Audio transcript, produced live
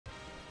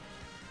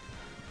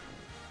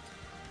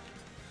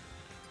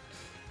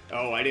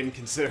Oh, I didn't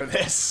consider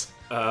this.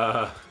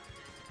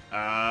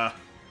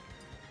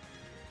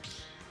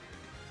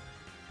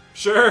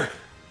 Sure.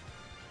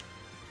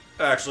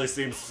 Actually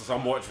seems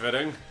somewhat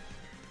fitting.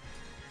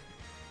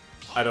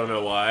 I don't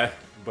know why,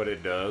 but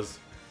it does.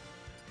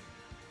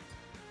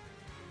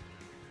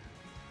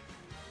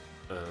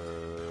 Let's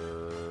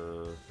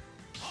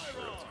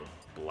go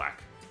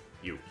black.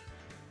 You.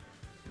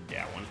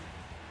 Gowan.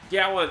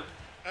 Gowan.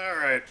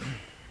 Alright.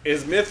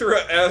 Is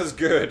Mythra as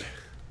good?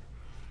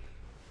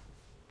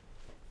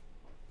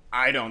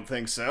 I don't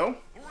think so.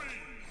 3,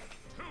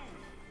 2,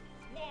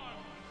 1,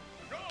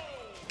 go!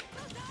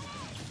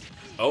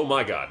 Oh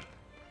my god.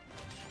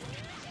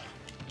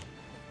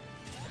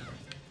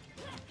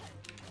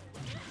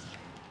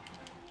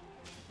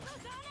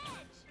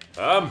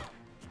 Ow.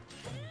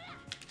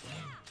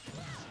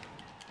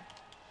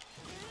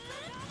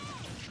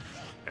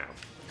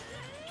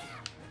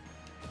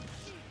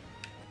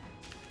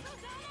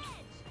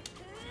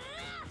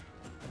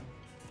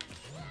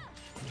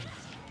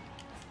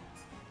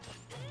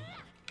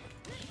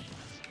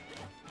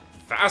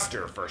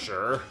 Faster for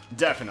sure.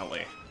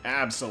 Definitely.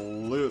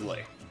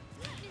 Absolutely.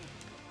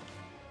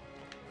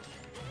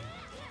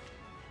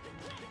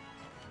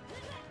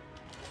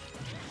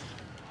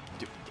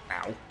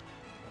 Ow.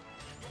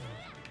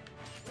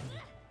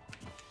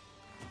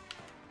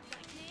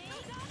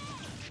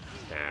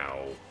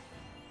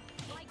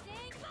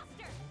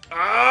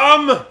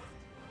 Ow.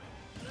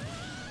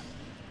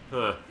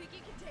 Huh.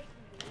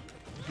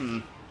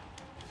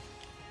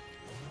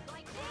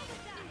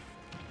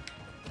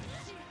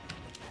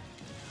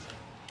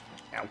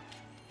 Ow.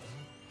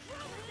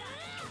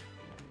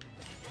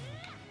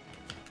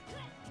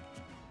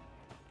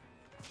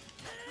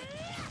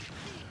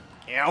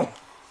 Ow.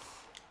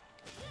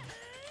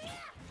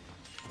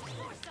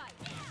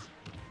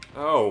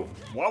 Oh,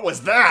 What was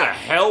the that?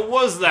 hell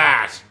was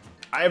that?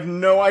 I have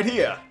no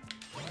idea.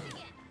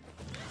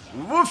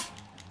 Woof.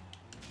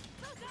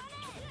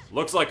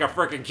 Looks like a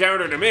frickin'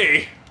 counter to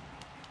me.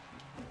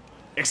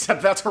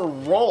 Except that's her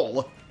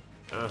roll.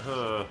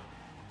 Uh-huh.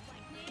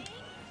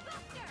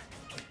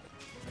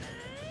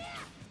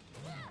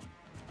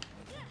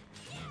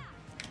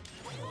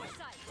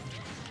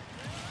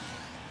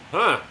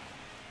 Huh.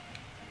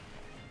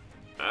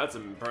 That's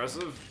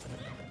impressive.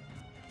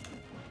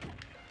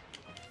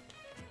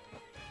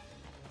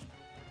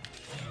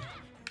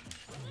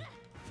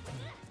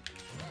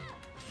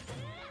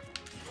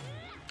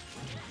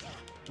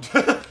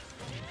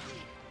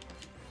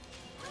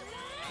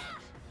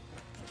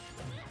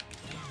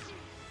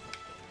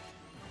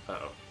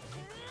 Uh-oh.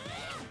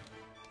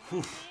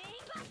 Whew.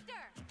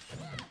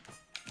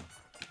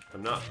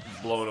 I'm not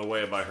blown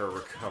away by her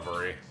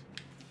recovery.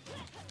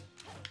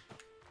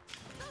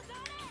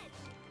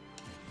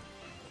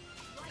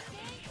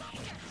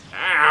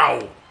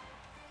 Ow!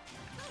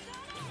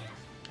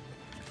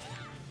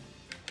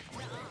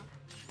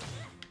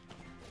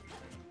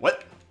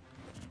 What?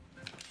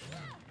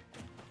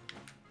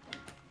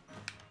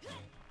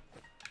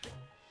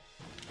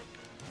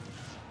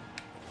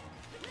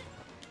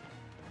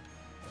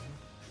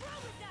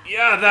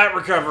 Yeah, that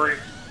recovery.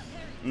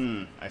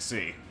 I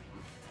see.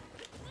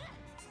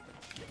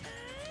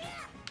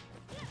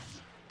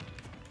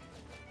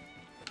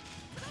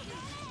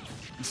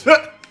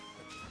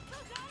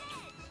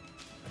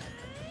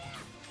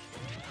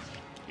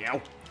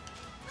 Yow.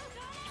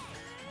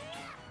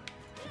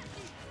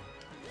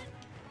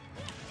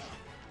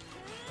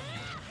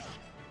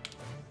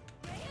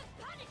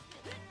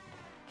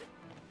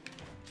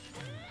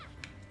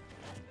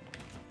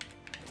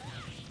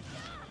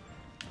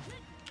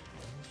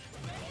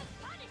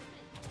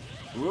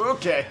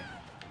 Okay.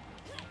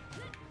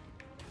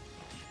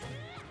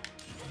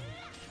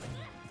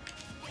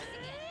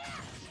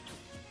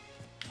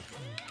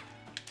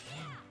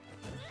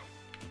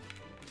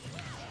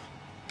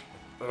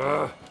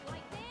 Ugh.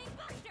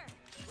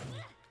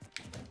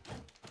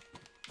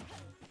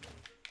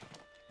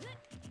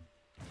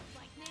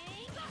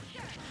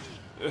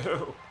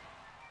 Ew.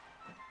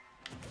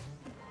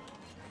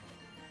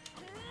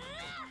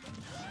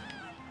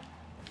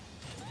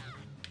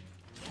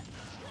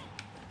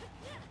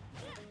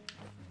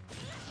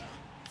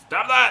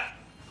 Stop that!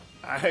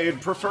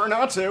 I'd prefer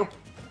not to.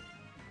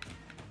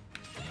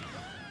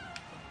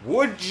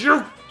 Would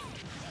you?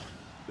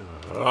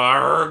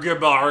 Arga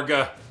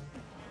barga.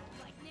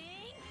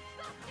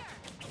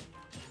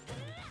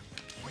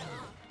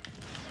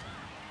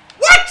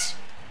 What?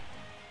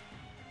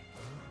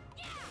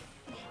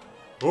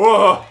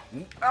 Whoa!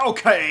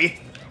 Okay.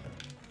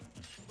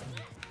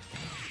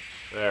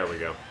 There we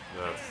go.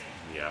 That's,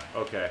 yeah,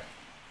 okay.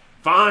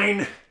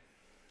 Fine.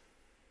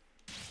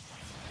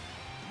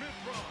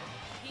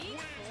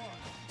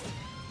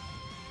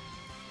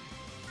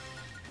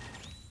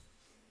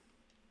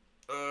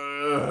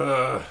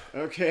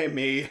 Okay,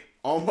 me.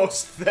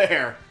 Almost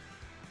there.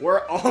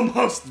 We're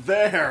almost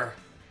there.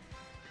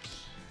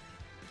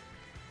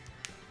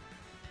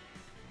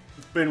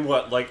 It's been,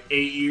 what, like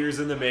 8 years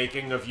in the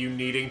making of you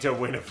needing to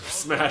win a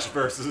Smash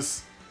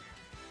Versus?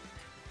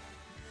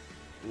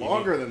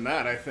 Longer than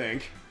that, I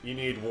think. You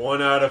need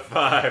 1 out of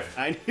 5.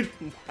 I need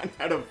 1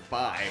 out of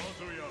 5.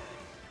 Kazuya.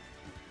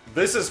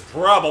 This is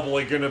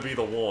probably gonna be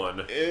the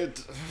one.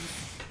 It...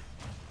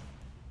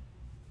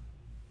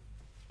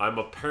 I'm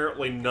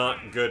apparently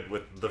not good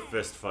with the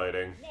fist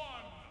fighting.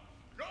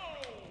 Go!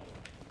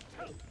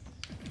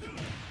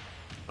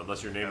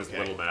 Unless your name is Okay.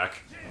 Little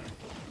Mac.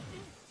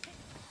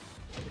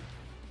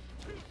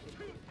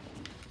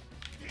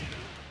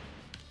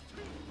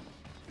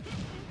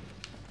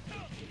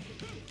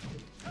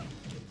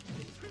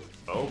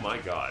 Oh my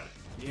god.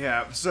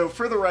 Yeah, so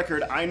for the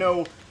record, I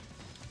know...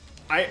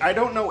 I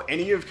don't know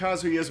any of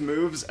Kazuya's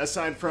moves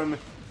aside from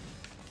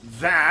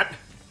that.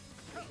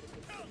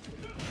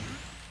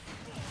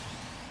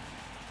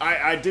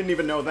 I didn't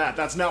even know that.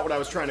 That's not what I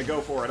was trying to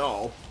go for at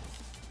all.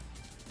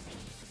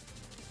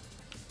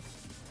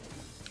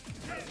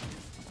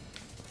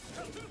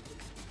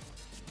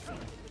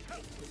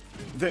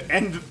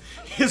 And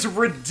his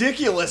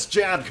ridiculous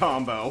jab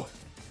combo.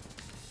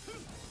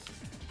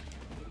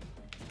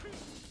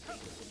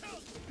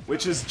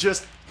 Which is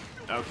just...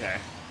 okay.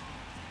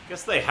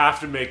 Guess they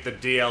have to make the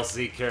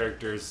DLC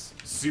characters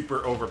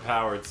super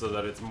overpowered so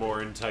that it's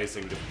more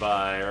enticing to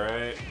buy,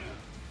 right?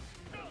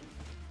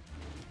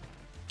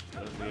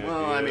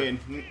 Well, I mean,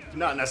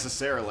 not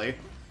necessarily.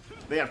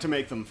 They have to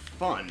make them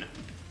fun.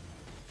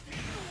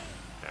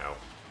 Ow.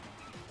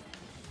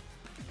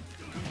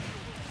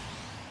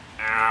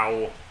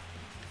 Ow.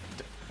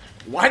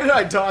 Why did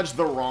I dodge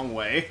the wrong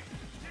way?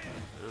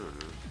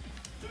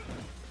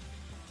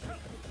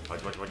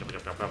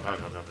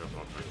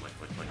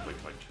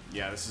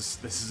 Yeah, this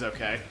is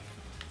okay.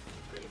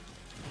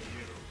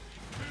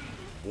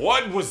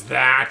 What was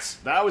that?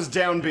 That was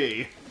down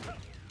B.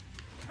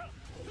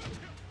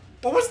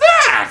 What was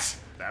that?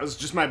 That was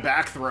just my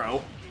back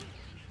throw.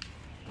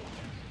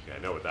 Yeah, I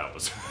know what that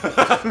was.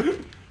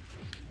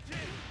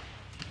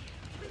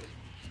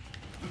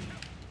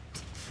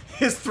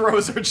 His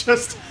throws are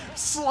just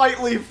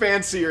slightly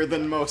fancier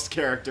than most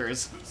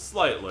characters.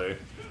 Slightly.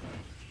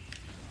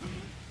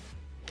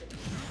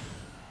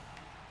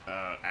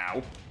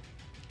 Ow.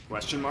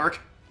 Question mark?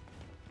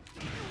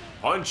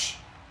 Punch.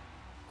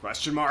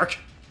 Question mark?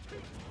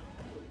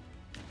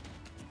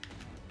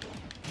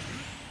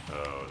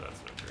 Oh, that's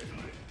not great.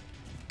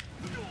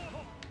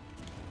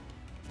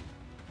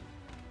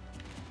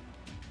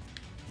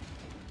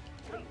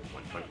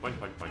 Punch, punch, punch,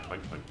 punch, punch,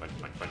 punch, punch, punch,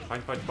 punch,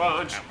 punch, punch,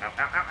 punch. Ow, ow,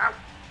 ow, ow.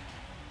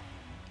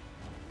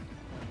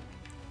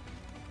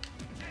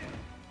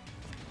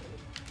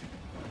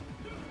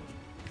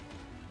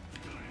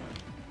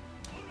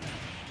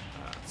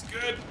 That's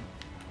good.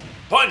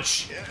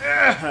 Punch!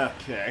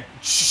 Okay.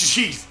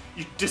 Jeez,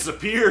 you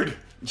disappeared.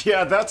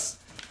 Yeah, that's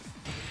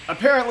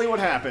apparently what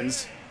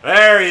happens.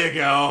 There you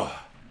go.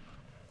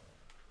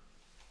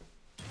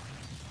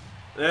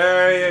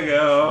 There you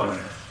go.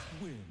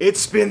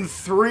 It's been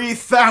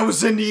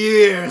 3,000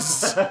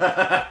 years!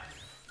 I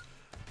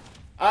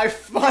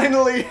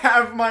finally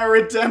have my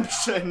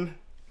redemption!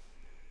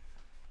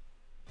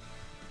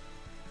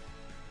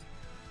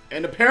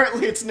 And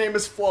apparently its name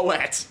is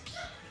Floette.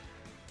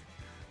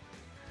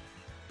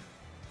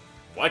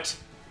 What?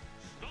 Stop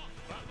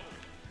battle.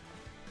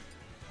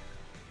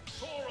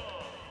 Sora.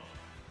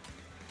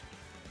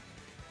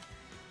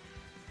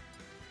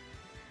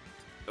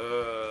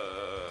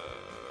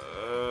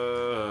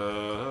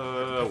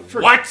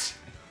 What?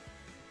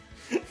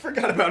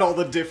 Forgot about all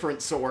the different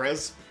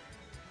Soras.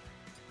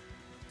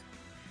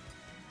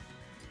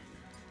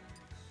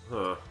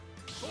 Huh.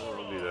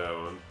 I'll do that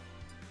one.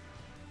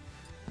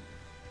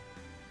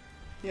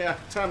 Yeah,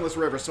 Timeless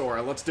River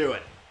Sora, let's do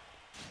it.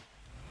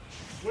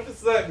 What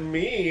does that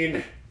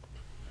mean?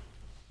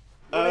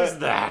 What is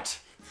that?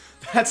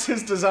 That's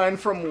his design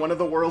from one of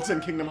the worlds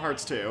in Kingdom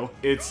Hearts 2.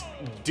 It's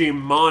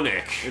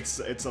demonic. It's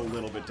a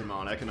little bit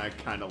demonic, and I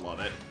kind of love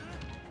it.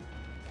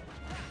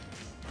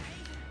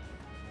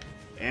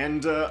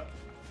 And,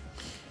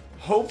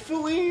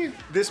 hopefully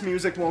this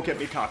music won't get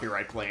me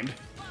copyright claimed.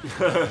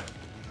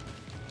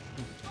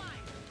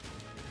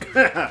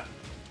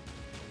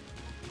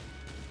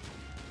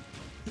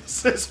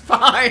 This is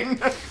fine.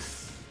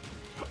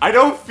 I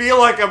don't feel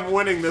like I'm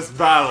winning this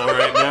battle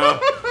right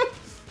now.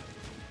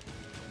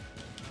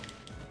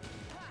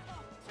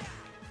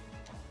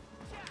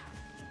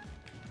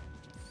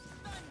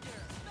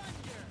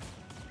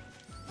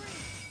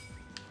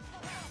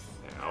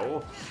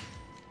 Ow.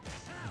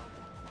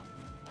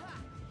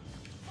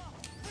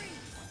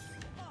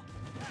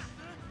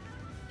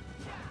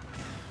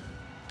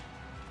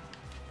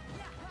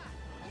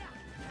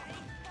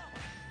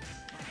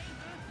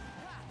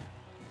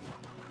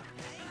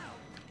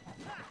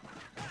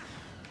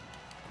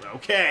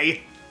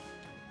 Okay.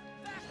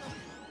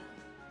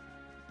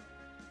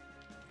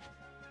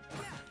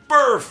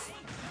 Burf!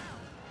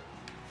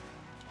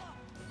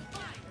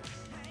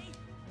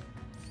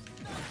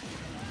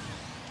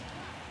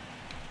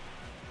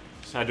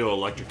 Just had to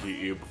electrocute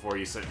you before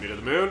you sent me to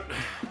the moon.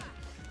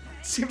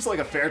 Seems like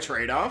a fair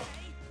trade-off.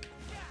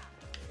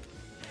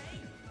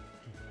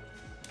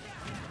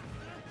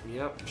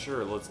 Yep,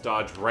 sure, let's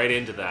dodge right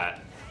into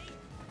that.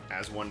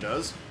 As one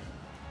does.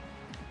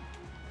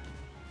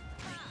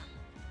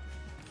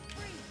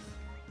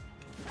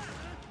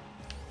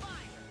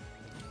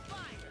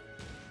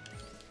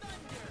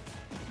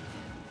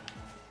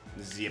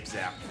 Zip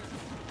zap.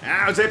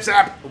 Ow, zip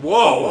zap!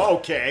 Whoa!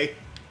 Okay.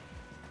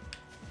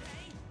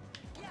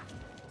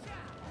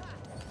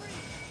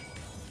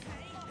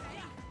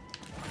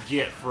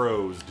 Get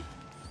frozed.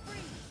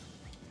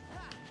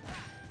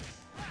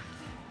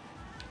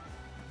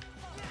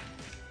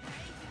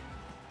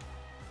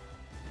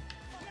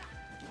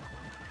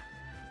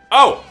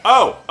 Oh!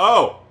 Oh!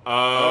 Oh!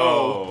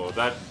 Oh!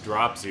 That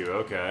drops you,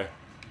 okay.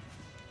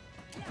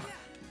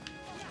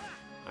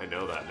 I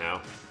know that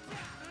now.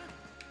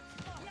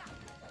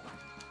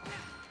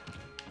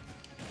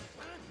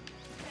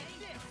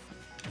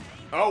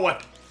 Oh,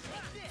 what?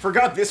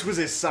 Forgot this was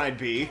his side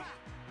B.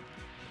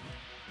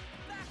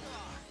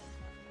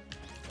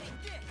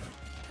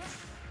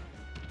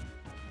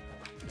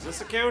 Is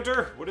this a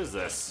counter? What is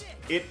this?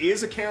 It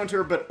is a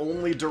counter, but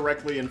only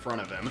directly in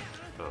front of him.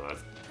 Oh,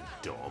 that's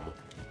dumb.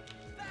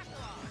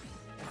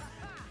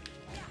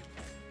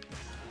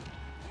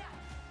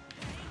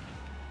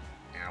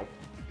 Ow.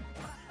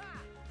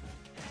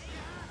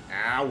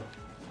 Ow.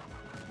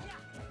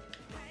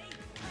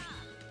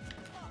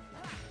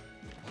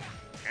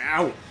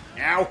 Ow.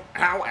 Ow.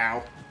 Ow.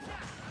 Ow.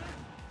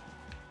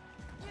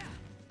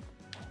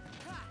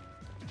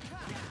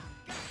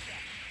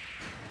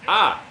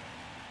 Ah!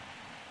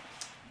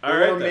 Or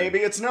Alright, maybe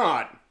it's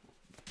not.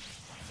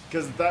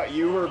 Because that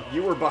you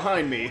were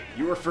behind me.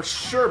 You were for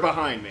sure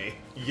behind me.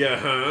 Yeah,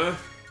 huh?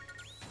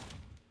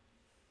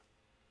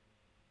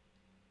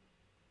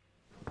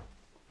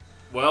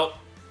 Well,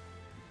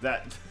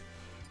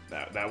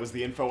 That was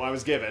the info I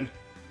was given.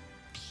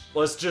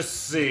 let's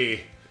just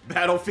see.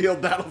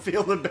 Battlefield,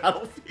 battlefield, and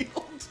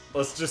battlefield.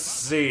 Let's just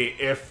see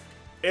if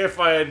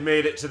I had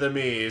made it to the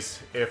Mii's,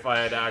 if I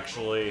had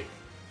actually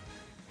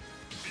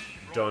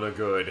done a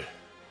good.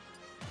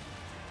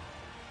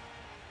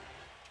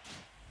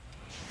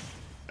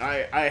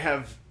 I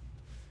have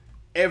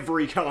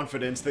every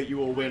confidence that you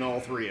will win all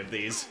three of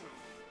these.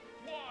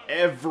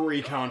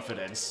 Every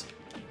confidence.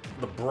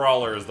 The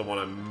Brawler is the one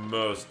I'm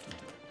most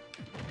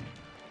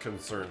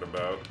concerned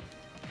about.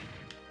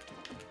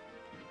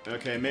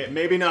 Okay,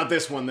 maybe not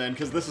this one then,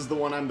 because this is the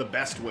one I'm the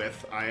best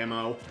with,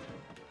 IMO.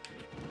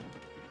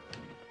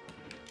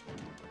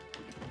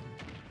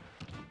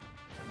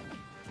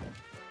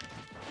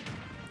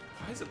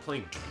 Why is it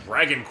playing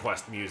Dragon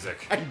Quest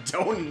music? I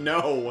don't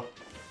know.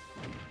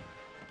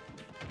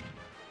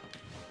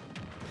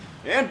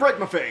 And break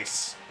my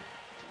face.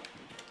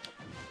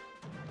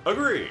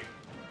 Agree.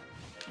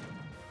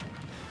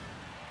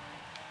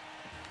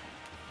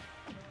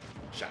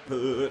 Shot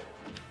put.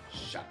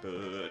 Shot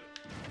put.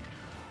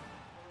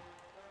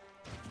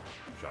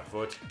 Shot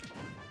foot.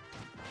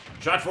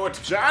 Shot foot.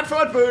 Shot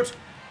foot boot.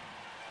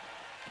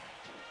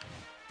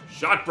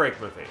 Shot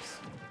break my face.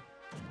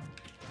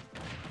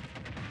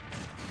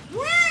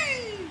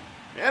 Whee!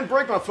 And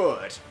break my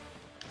foot.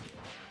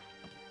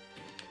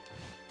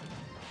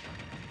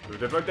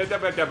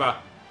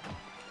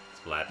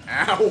 Splat.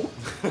 Ow.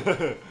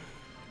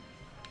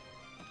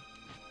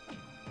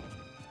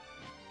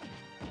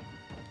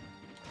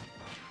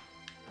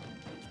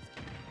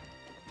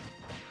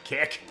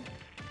 Kick.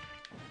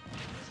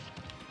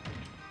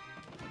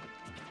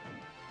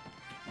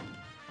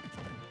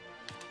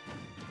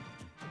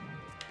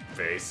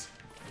 Face.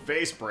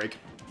 Face break.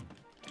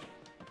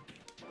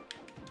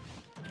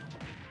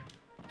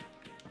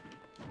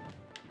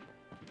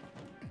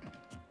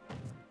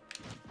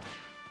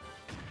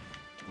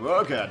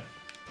 Oh god.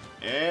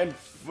 And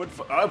foot,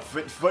 foot,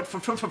 foot, foot, foot,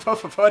 foot, foot, foot,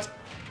 foot, foot.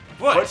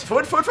 What?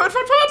 Foot, foot, foot, foot,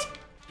 foot, foot.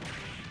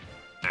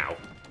 Ow.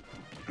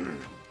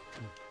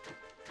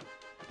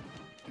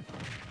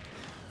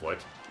 Foot.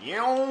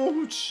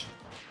 Ouch.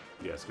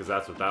 Yes, because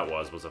that's what that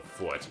was a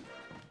foot.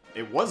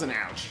 It was an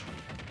ouch.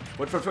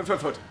 Foot, foot, foot,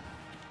 foot, foot.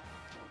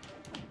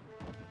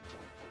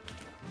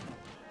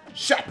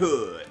 Shot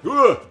put.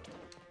 Ugh.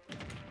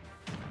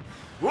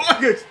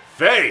 What?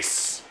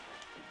 Face!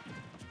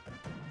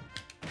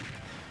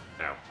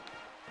 Ow.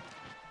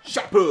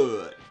 Shot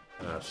put.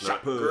 That's Shot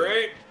not put.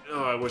 great.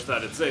 Oh, I wish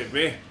that had saved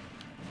me.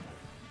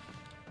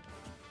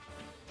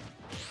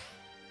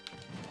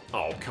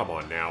 Oh, come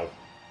on now.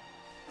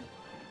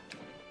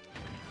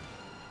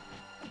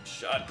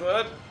 Shot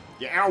put.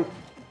 Yeah, ow.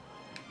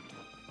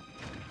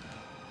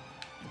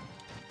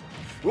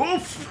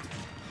 Oof.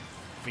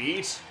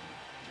 Feet.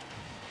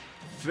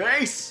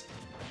 Face.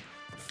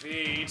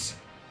 Feet.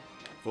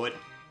 Foot.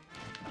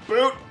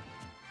 Boot.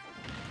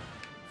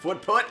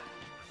 Foot put.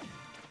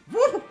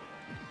 Woo.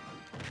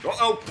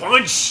 Uh-oh.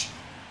 Punch!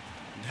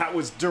 That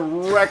was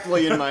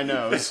directly in my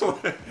nose.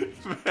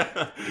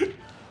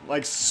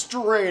 Like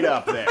straight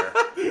up there.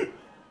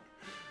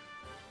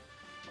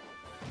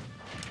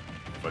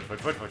 Foot,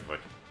 foot, foot, foot, foot.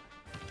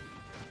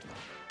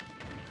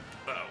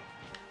 Uh-oh.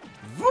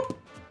 Whoop.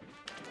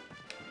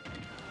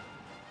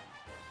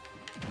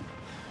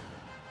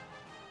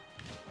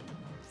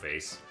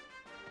 Face.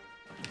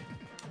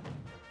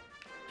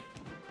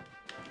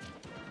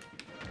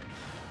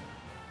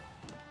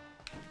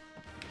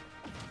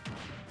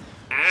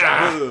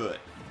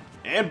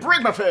 And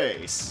break my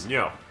face!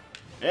 No.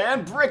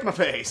 And break my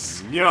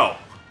face! No.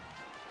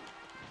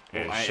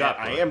 And I shot.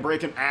 am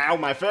breaking. Ow,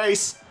 my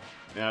face!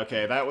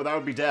 Okay, that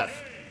would be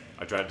death.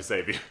 I tried to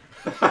save you.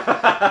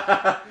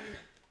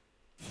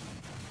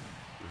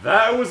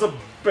 That was a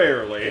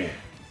barely.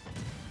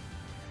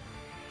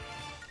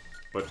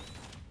 But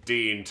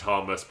Dean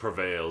Thomas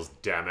prevails,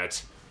 damn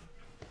it.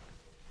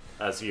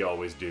 As he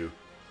always do.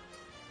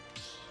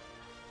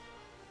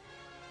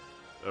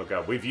 Oh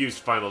god, we've used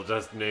Final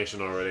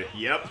Destination already.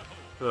 Yep.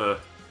 Huh.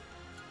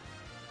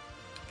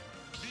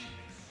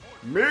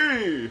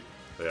 Me!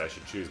 Yeah, I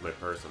should choose my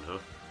person, huh?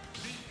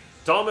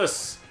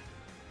 Thomas!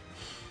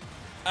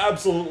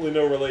 Absolutely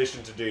no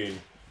relation to Dean.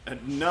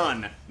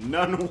 None.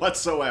 None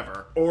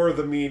whatsoever. Or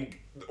the mean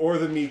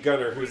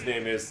gunner whose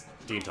name is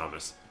Dean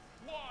Thomas.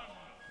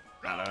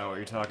 I don't know what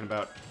you're talking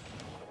about.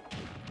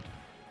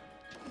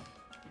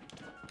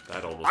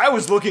 That almost... I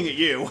was looking at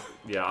you.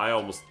 Yeah, I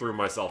almost threw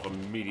myself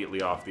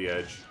immediately off the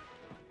edge.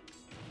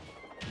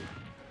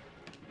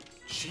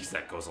 Jeez,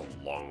 that goes a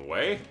long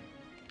way.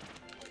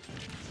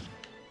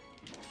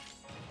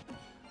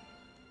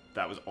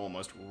 That was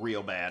almost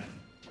real bad.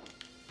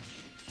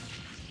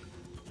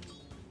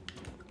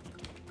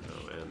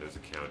 Oh, and there's a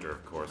counter,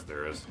 of course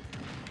there is.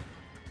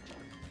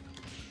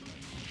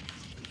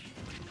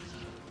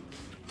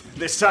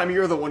 This time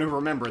you're the one who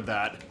remembered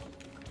that.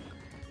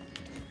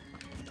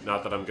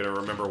 Not that I'm gonna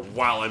remember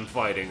while I'm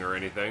fighting or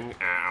anything.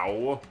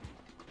 Ow.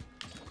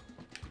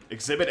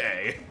 Exhibit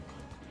A.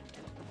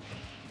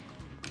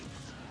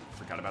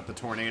 Forgot about the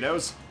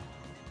tornadoes.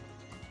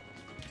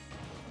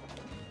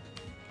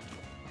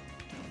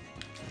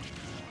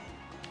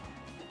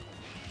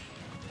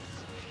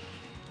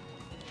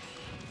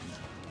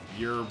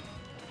 You're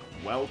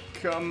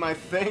welcome, I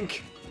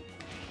think.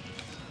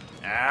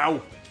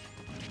 Ow.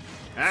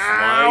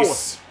 Ow!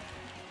 Nice.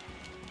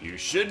 You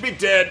should be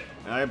dead.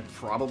 I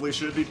probably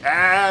should be.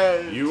 Ah!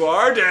 You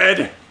are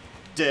dead.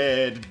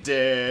 Dead,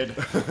 dead.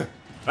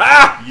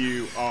 Ah!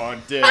 You are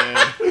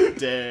dead,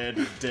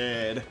 dead,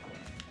 dead.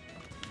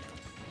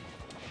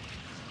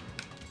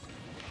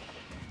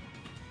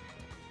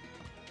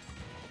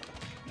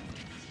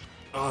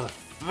 Oh, the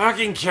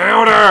fucking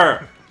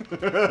counter!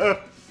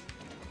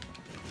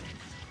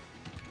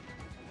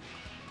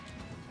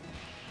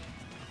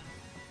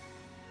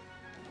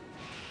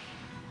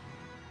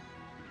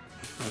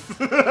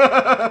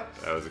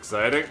 That was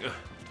exciting.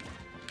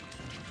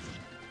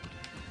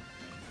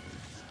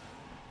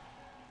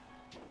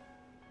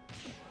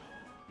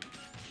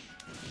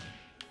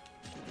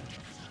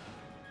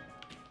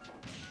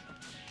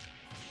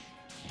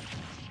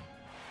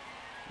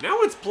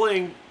 Now it's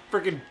playing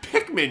freaking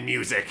Pikmin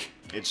music.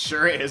 It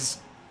sure is.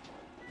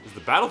 Is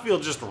the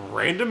Battlefield just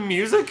random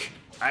music?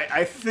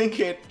 I think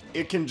it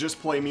can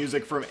just play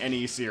music from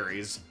any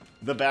series.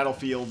 The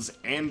Battlefields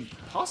and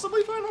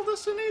possibly Final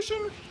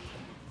Destination?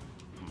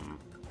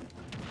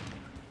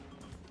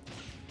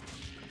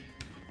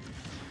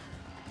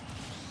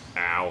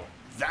 Ow.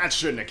 That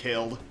shouldn't have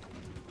killed.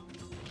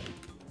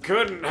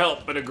 Couldn't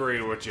help but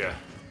agree with you.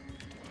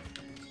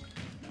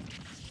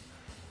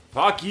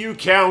 Fuck you,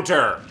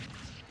 counter!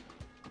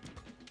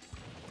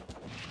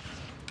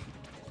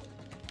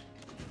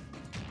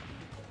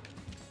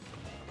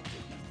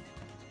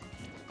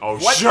 Oh,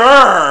 What?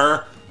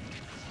 sure!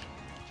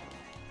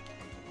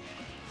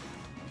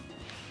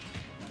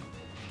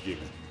 You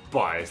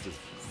biased as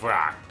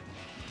fuck.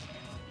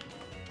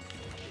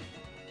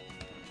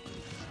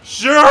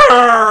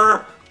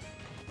 Sure!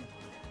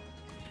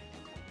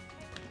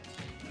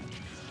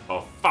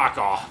 Oh, fuck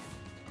off.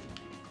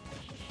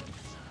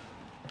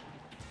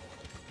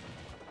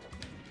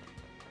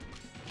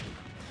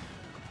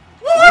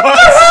 What the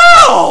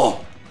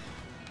hell?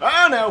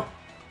 Oh no!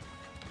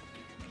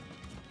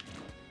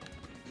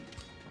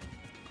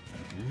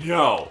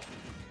 No.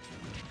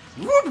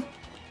 Whoop!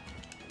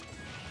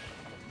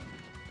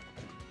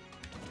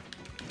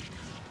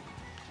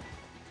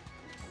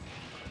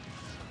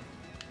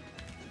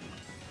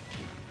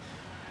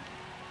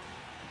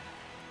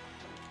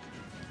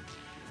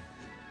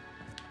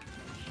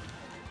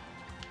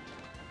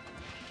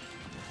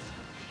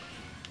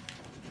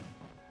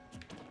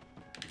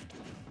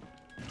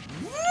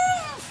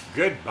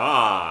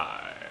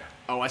 Goodbye.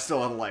 Oh, I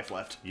still have a life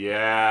left.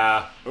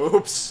 Yeah.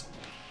 Oops.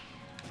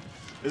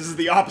 This is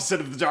the opposite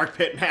of the Dark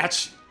Pit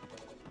match.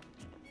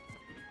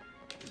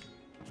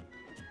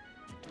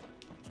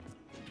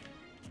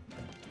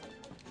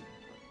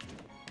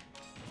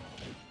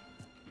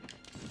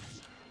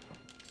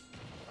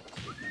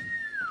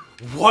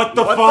 What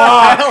the What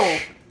fuck? the hell?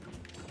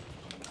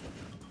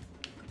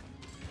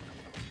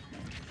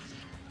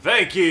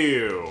 Thank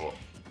you.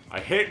 I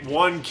hit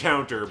one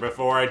counter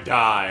before I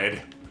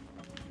died.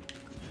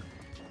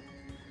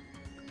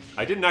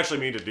 I didn't actually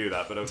mean to do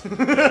that, but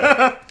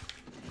okay.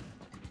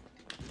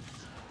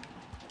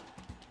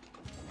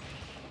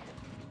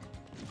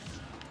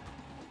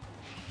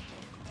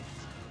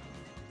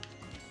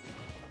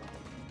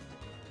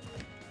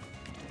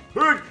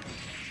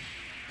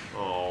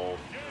 Oh,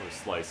 I was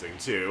slicing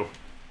too.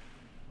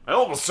 I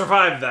almost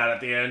survived that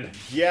at the end.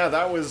 Yeah,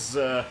 that was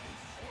a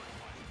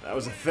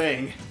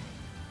thing.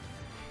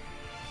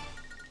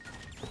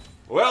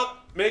 Well,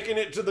 making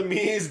it to the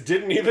Mii's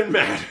didn't even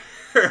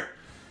matter.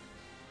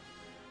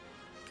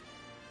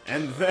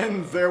 And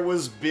then there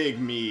was Big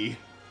Me.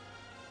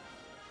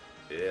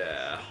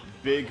 Yeah.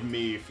 Big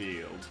Me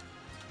Field.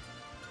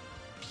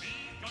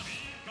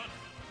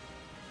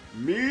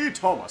 Me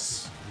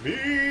Thomas.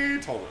 Me,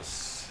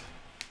 Thomas.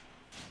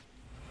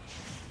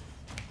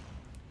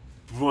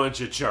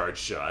 Bunch of charge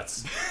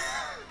shots.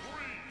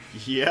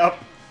 Yep.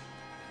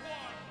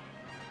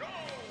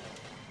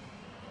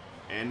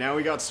 And now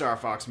we got Star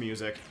Fox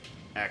music.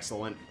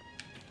 Excellent.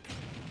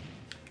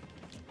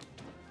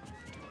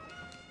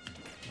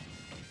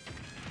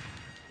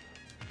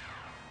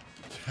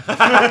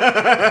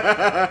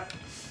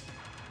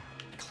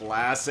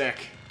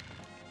 Classic.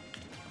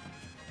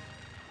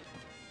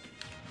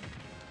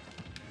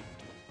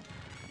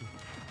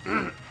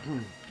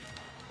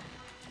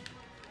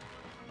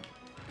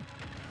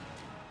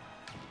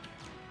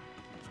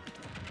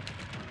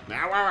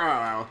 Wow, wow, wow,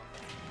 wow.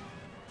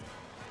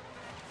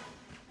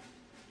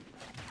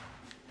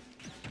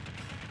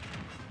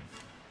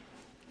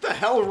 The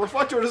hell?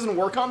 Reflector doesn't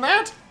work on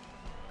that?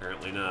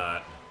 Apparently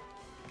not.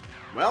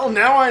 Well,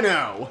 now I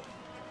know.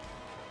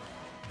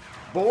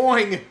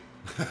 Boing!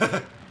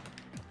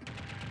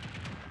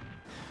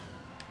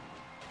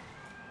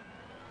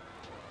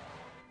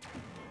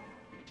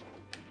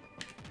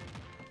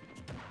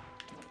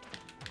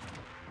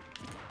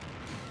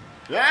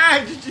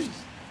 Ah!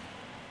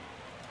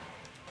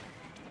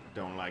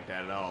 Don't like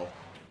that at all.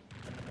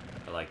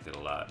 I liked it a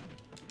lot.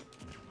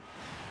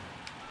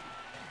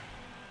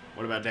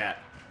 What about that?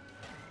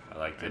 I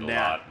liked it And a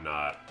that.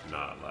 lot,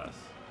 not less.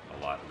 A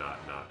lot, not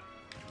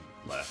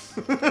less.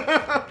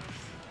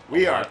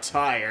 We A are lot.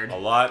 tired. A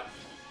lot,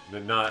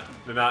 not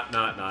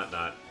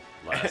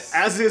less.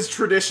 As is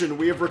tradition,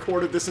 we have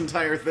recorded this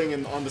entire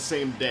thing on the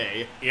same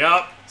day.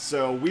 Yep.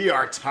 So we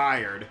are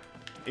tired.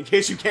 In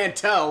case you can't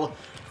tell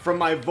from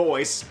my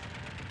voice,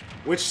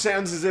 which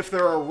sounds as if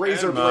there are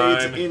razor And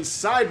blades mine.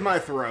 inside my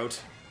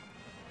throat.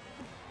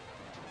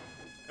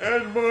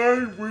 And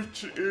mine,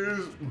 which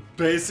is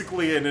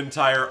basically an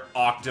entire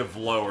octave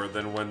lower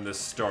than when this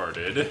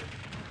started.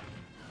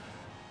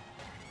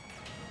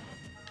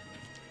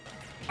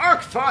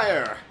 Arc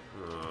fire!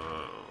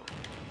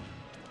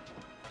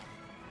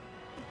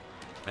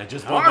 I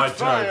just want my Arc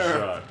charge fire!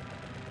 shot.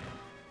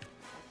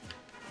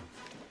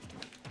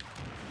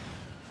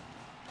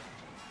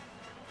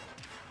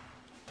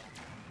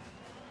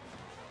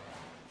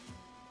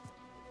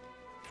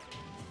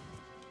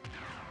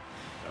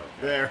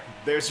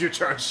 There's your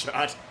charge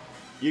shot.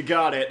 You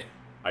got it.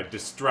 I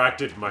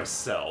distracted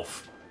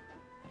myself.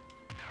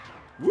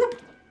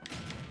 Whoop!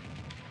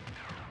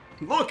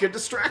 Look, a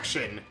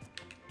distraction.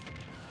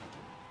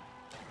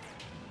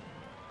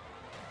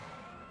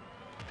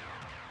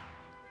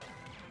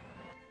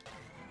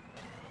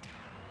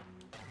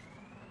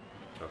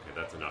 Okay,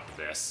 that's enough of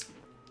this.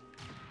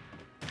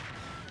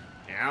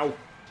 Ow.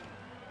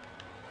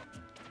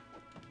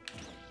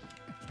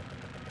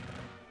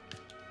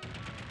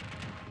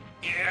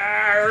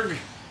 Yarg!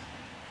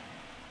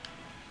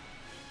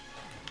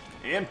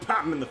 And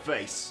pop him in the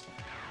face.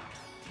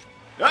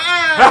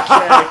 Ah,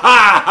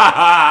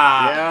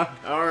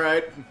 okay. Yeah,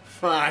 alright,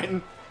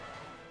 fine.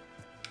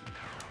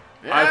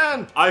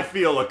 And I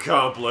feel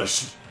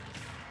accomplished.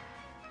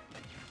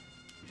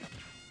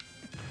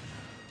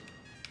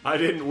 I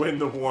didn't win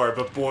the war,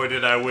 but boy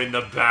did I win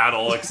the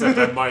battle, except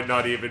I might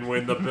not even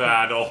win the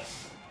battle.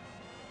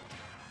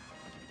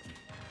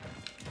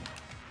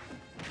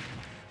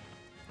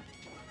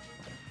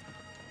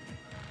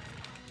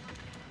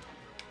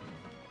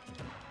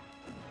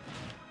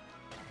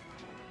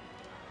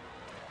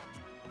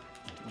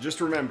 just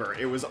remember,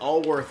 it was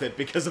all worth it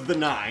because of the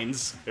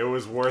 9s. It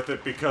was worth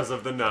it because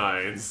of the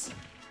 9s.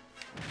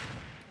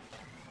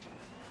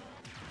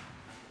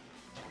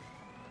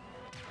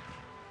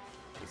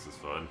 This is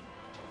fun.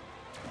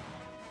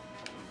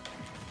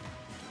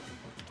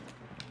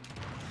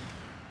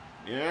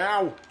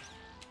 Ow!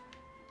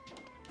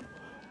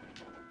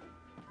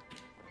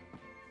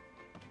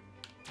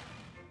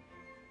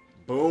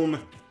 Boom.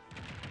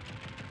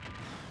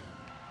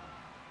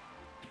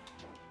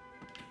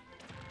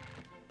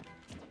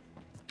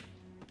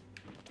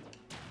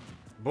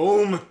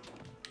 Boom.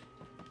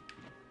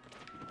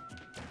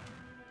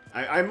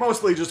 I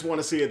mostly just want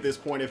to see at this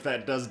point if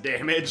that does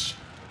damage.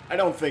 I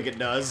don't think it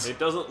does. It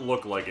doesn't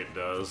look like it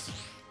does.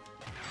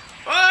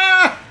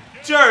 Ah!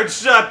 Charge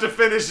shot to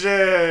finish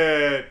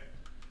it!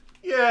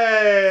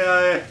 Yay!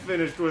 I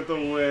finished with a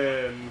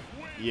win.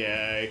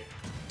 Yay.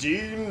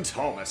 Dean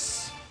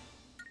Thomas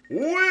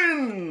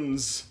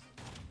wins!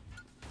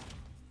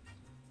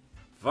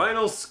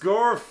 Final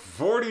score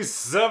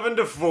 47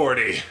 to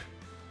 40.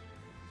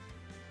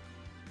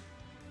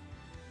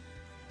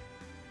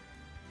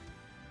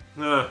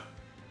 Huh.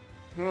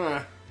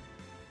 Huh.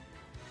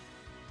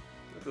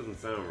 That doesn't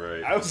sound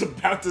right. I was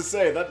about to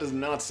say, that does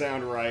not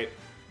sound right.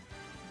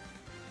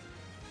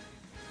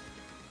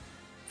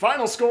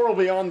 Final score will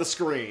be on the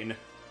screen.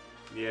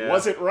 Yeah.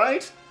 Was it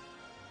right?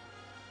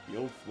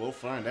 We'll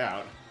find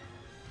out.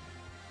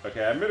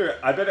 Okay, I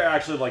better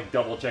actually like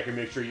double check and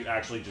make sure you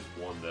actually just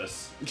won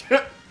this.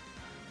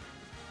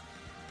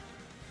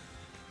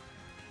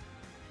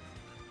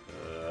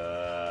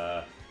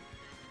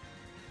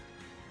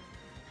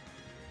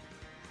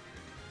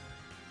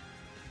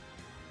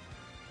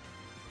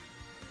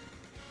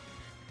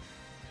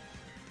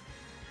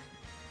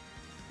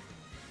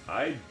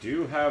 I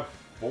do have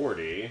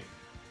 40.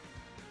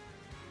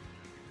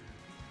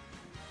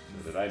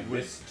 Did I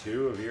miss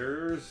 2 of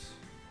yours?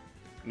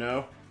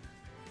 No.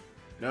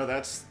 No,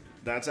 that's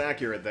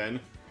accurate then,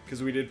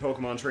 because we did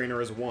Pokemon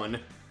Trainer as 1.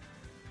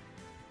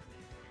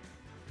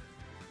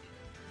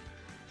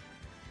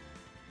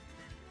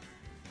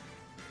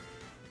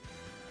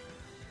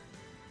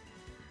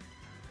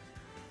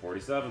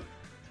 $47.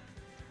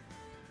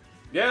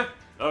 Yeah.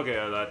 Okay,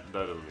 that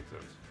doesn't make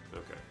sense.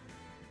 Okay.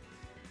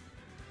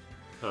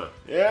 Huh.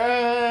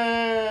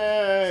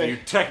 Yay! So you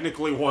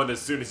technically won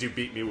as soon as you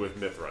beat me with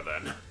Mithra,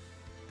 then.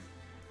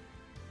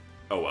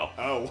 Oh well.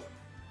 Oh.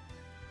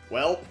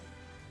 Well.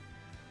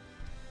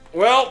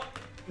 Well,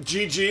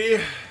 GG.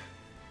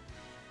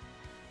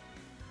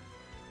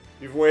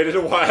 You've waited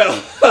a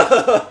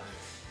while.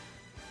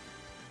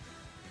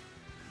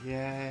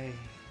 Yay.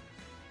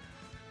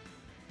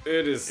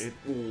 It is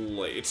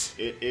late.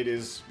 It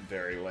is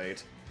very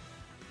late.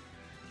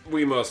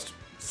 We must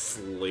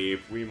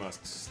sleep. We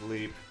must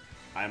sleep.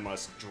 I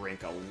must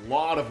drink a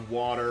lot of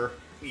water.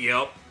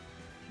 Yep.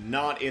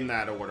 Not in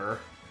that order.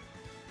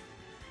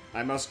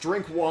 I must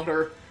drink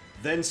water,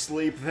 then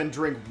sleep, then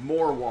drink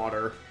more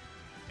water,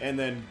 and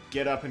then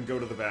get up and go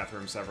to the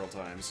bathroom several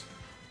times.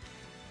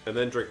 And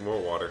then drink more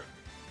water.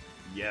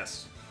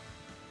 Yes.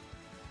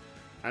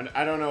 And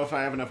I don't know if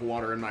I have enough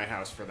water in my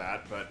house for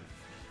that, but...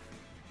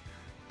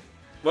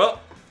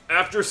 Well,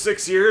 after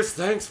 6 years,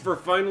 thanks for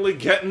finally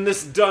getting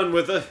this done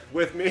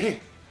with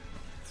me.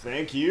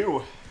 Thank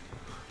you.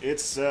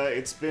 It's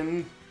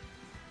been...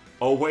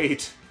 Oh,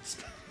 wait.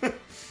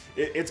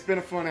 It's been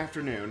a fun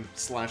afternoon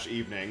 /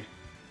 evening.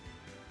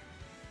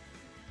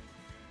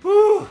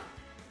 Whew.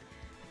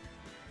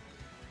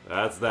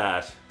 That's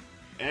that.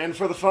 And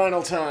for the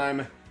final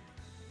time,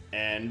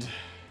 and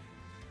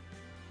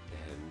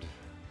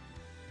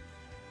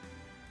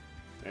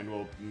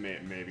we'll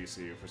maybe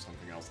see you for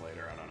something else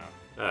later. I don't know.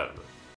 I don't know.